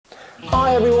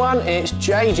Hi everyone, it's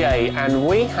JJ and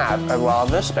we have a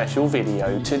rather special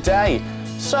video today.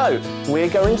 So, we're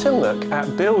going to look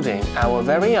at building our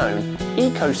very own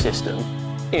ecosystem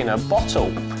in a bottle.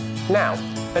 Now,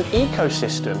 an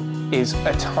ecosystem is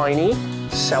a tiny,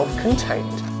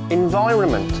 self-contained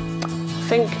environment.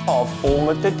 Think of all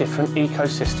of the different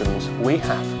ecosystems we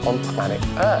have on planet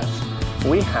Earth.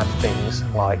 We have things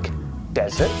like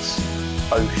deserts,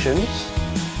 oceans,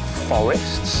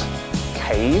 forests,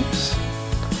 caves,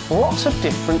 lots of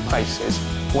different places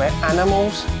where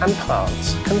animals and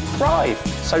plants can thrive.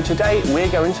 So today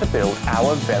we're going to build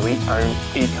our very own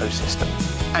ecosystem.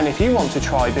 And if you want to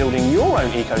try building your own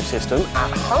ecosystem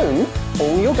at home,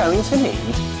 all you're going to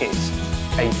need is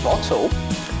a bottle,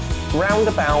 round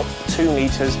about 2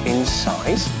 litres in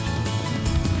size,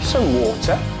 some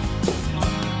water,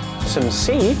 some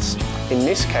seeds. In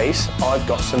this case, I've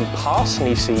got some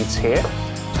parsley seeds here.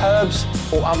 Herbs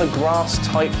or other grass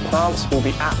type plants will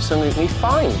be absolutely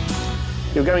fine.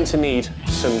 You're going to need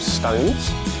some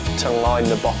stones to line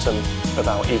the bottom of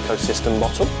our ecosystem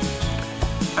bottle.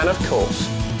 And of course,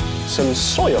 some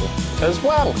soil as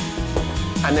well.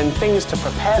 And then things to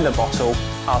prepare the bottle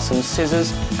are some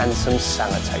scissors and some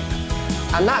sellotape.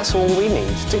 And that's all we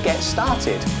need to get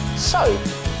started. So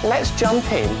let's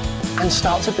jump in and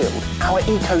start to build our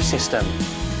ecosystem.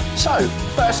 So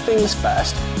first things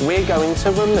first, we're going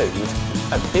to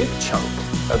remove a big chunk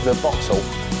of the bottle.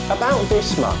 About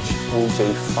this much will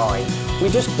do fine. We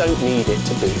just don't need it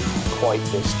to be quite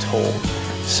this tall.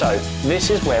 So this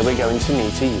is where we're going to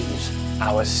need to use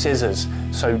our scissors.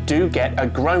 So do get a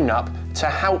grown-up to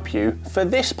help you for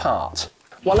this part.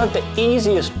 One of the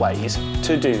easiest ways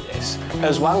to do this,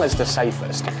 as well as the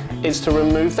safest, is to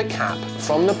remove the cap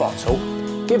from the bottle,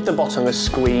 give the bottle a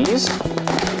squeeze,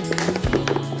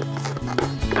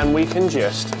 and we can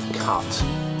just cut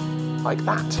like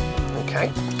that,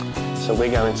 okay? So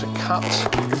we're going to cut.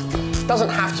 Doesn't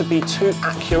have to be too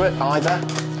accurate either,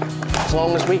 as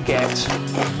long as we get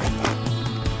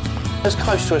as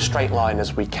close to a straight line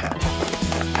as we can.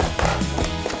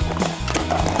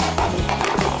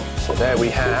 So there we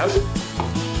have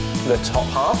the top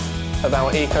half of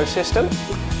our ecosystem,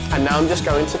 and now I'm just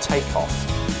going to take off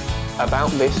about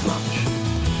this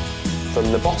much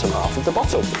from the bottom half of the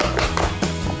bottle.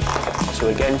 So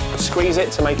again, squeeze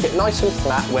it to make it nice and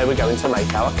flat where we're going to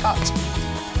make our cut.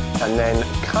 And then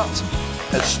cut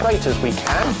as straight as we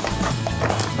can,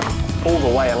 all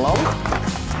the way along.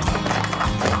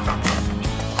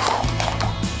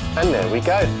 And there we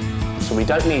go. So we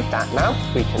don't need that now.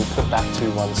 We can put that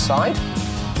to one side.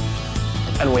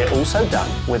 And we're also done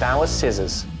with our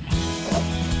scissors.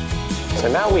 So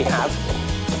now we have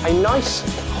a nice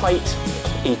height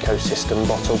ecosystem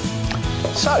bottle.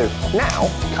 So now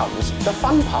comes the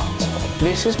fun part.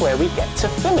 This is where we get to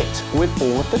fill it with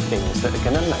all of the things that are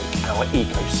going to make our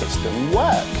ecosystem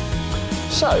work.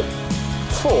 So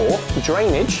for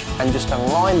drainage and just to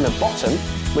line the bottom,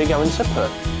 we're going to put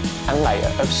a layer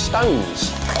of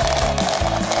stones.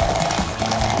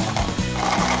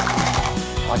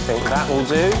 I think that will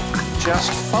do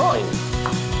just fine.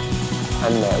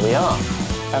 And there we are,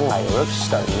 a layer of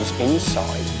stones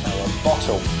inside our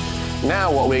bottle.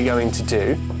 Now what we're going to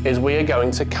do is we are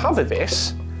going to cover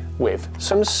this with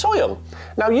some soil.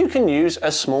 Now you can use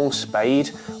a small spade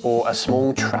or a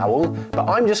small trowel, but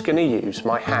I'm just going to use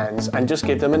my hands and just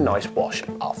give them a nice wash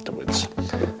afterwards.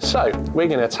 So we're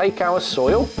going to take our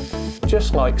soil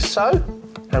just like so,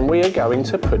 and we are going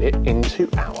to put it into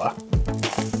our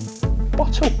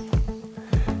bottle.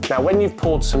 Now when you've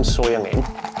poured some soil in,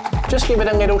 just give it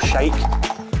a little shake,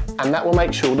 and that will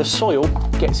make sure the soil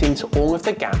gets into all of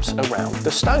the gaps around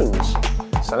the stones.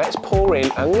 So let's pour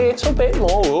in a little bit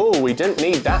more. Oh, we didn't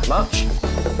need that much,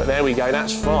 but there we go,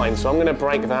 that's fine. So I'm going to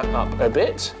break that up a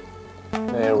bit.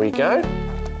 There we go.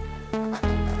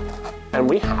 And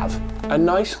we have a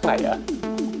nice layer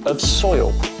of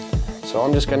soil. So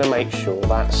I'm just going to make sure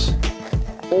that's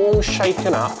all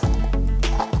shaken up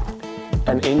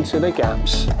and into the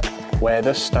gaps where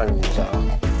the stones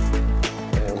are.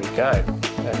 There we go.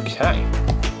 Okay.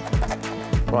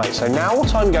 Right, so now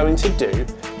what I'm going to do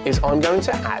is I'm going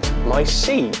to add my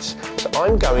seeds. So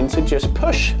I'm going to just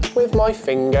push with my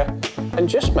finger and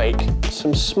just make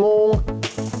some small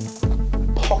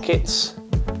pockets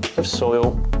of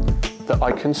soil that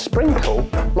I can sprinkle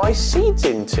my seeds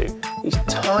into. These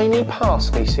tiny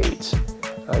parsley seeds.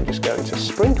 I'm just going to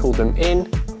sprinkle them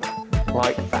in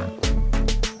like that.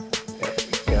 There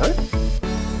we go.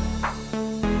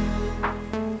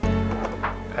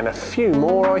 And a few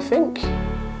more, I think.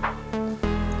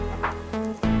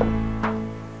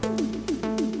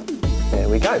 There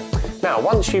we go. Now,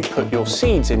 once you've put your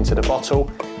seeds into the bottle,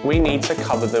 we need to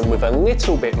cover them with a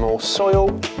little bit more soil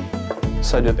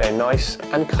so that they're nice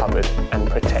and covered and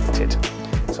protected.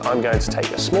 So I'm going to take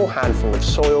a small handful of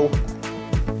soil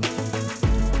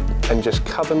and just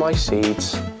cover my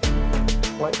seeds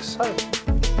like so.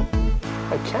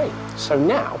 Okay, so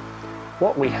now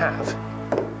what we have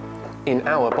in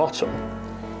our bottle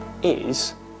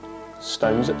is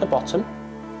stones at the bottom,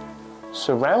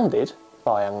 surrounded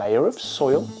by a layer of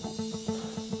soil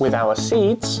with our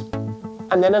seeds,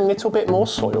 and then a little bit more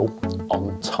soil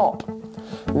on top.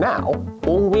 Now,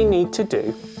 all we need to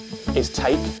do is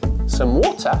take some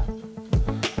water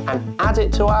and add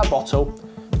it to our bottle,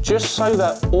 just so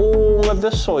that all of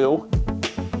the soil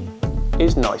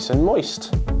is nice and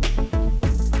moist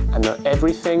and that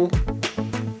everything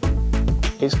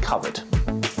is covered.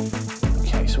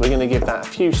 Okay, so we're going to give that a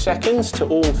few seconds to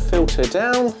all filter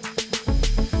down,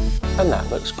 and that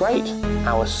looks great.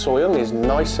 Our soil is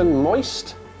nice and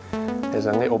moist. There's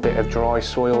a little bit of dry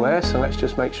soil there, so let's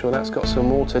just make sure that's got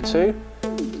some water too,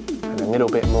 and a little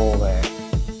bit more there.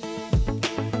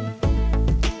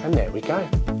 And there we go.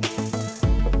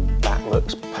 That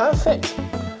looks perfect.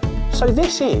 So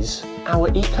this is our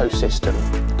ecosystem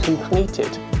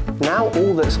completed. Now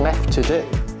all that's left to do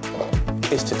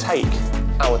is to take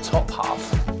our top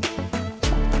half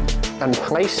and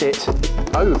place it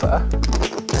over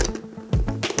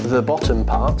the bottom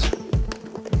part.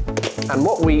 And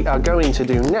what we are going to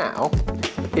do now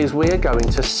is we are going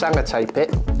to sellotape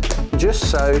it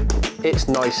just so it's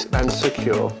nice and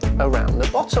secure around the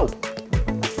bottle.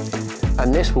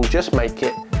 And this will just make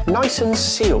it nice and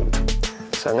sealed.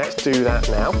 So let's do that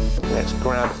now. Let's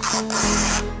grab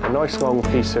a nice long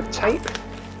piece of tape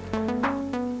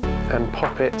and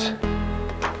pop it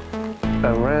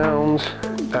around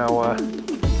our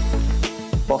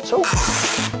bottle,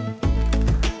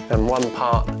 and one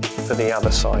part for the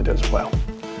other side as well.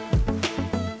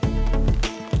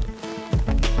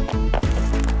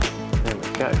 There we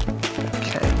go.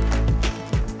 Okay.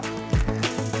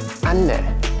 And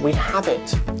there we have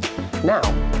it. Now,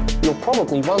 you're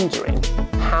probably wondering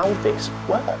how this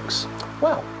works.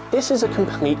 Well, this is a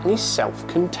completely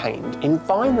self-contained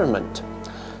environment.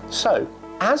 So,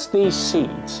 as these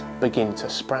seeds begin to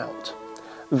sprout,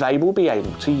 they will be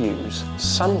able to use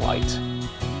sunlight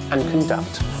and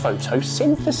conduct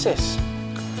photosynthesis.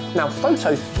 Now,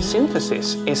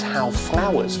 photosynthesis is how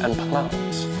flowers and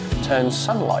plants turn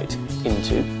sunlight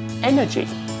into energy.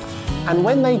 And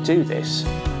when they do this,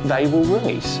 they will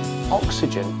release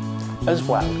oxygen as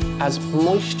well as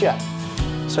moisture.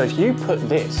 So if you put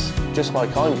this, just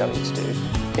like I'm going to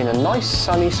do, in a nice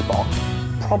sunny spot,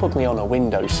 probably on a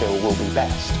windowsill will be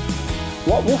best,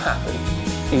 what will happen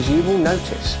is you will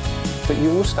notice that you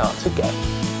will start to get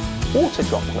water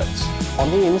droplets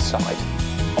on the inside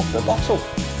of the bottle.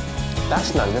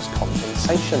 That's known as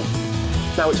condensation.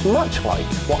 Now, it's much like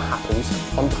what happens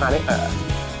on planet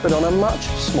Earth, but on a much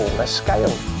smaller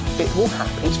scale. It will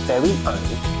have its very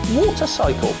own water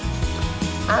cycle.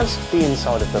 As the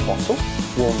inside of the bottle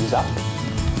warms up,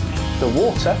 the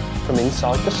water from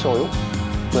inside the soil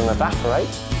will evaporate,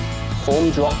 form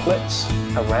droplets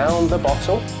around the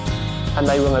bottle, and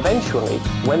they will eventually,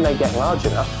 when they get large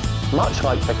enough, much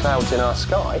like the clouds in our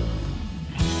sky,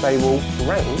 they will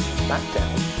rain back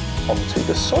down onto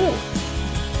the soil.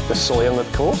 The soil,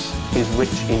 of course, is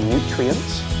rich in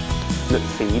nutrients that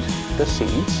feed the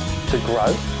seeds to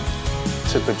grow,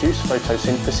 to produce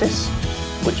photosynthesis,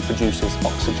 which produces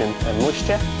oxygen and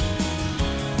moisture,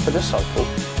 for the cycle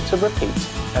to repeat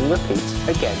and repeat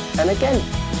again and again.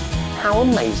 How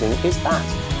amazing is that?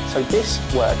 So this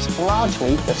works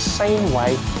largely the same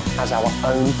way as our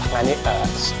own planet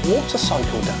Earth's water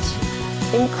cycle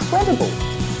does. Incredible!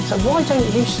 So why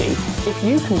don't you see if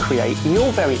you can create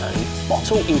your very own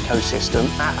bottle ecosystem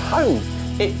at home?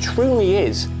 It truly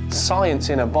is science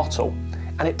in a bottle,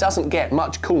 and it doesn't get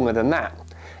much cooler than that.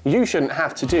 You shouldn't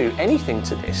have to do anything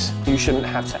to this. You shouldn't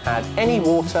have to add any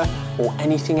water or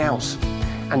anything else.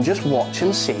 And just watch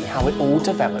and see how it all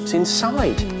develops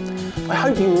inside. I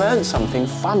hope you learned something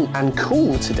fun and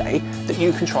cool today that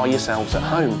you can try yourselves at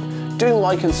home. Do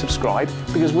like and subscribe,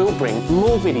 because we'll bring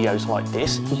more videos like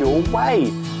this your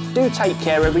way. Do take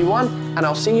care, everyone, and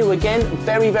I'll see you again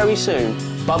very, very soon.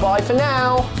 Bye-bye for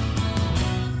now.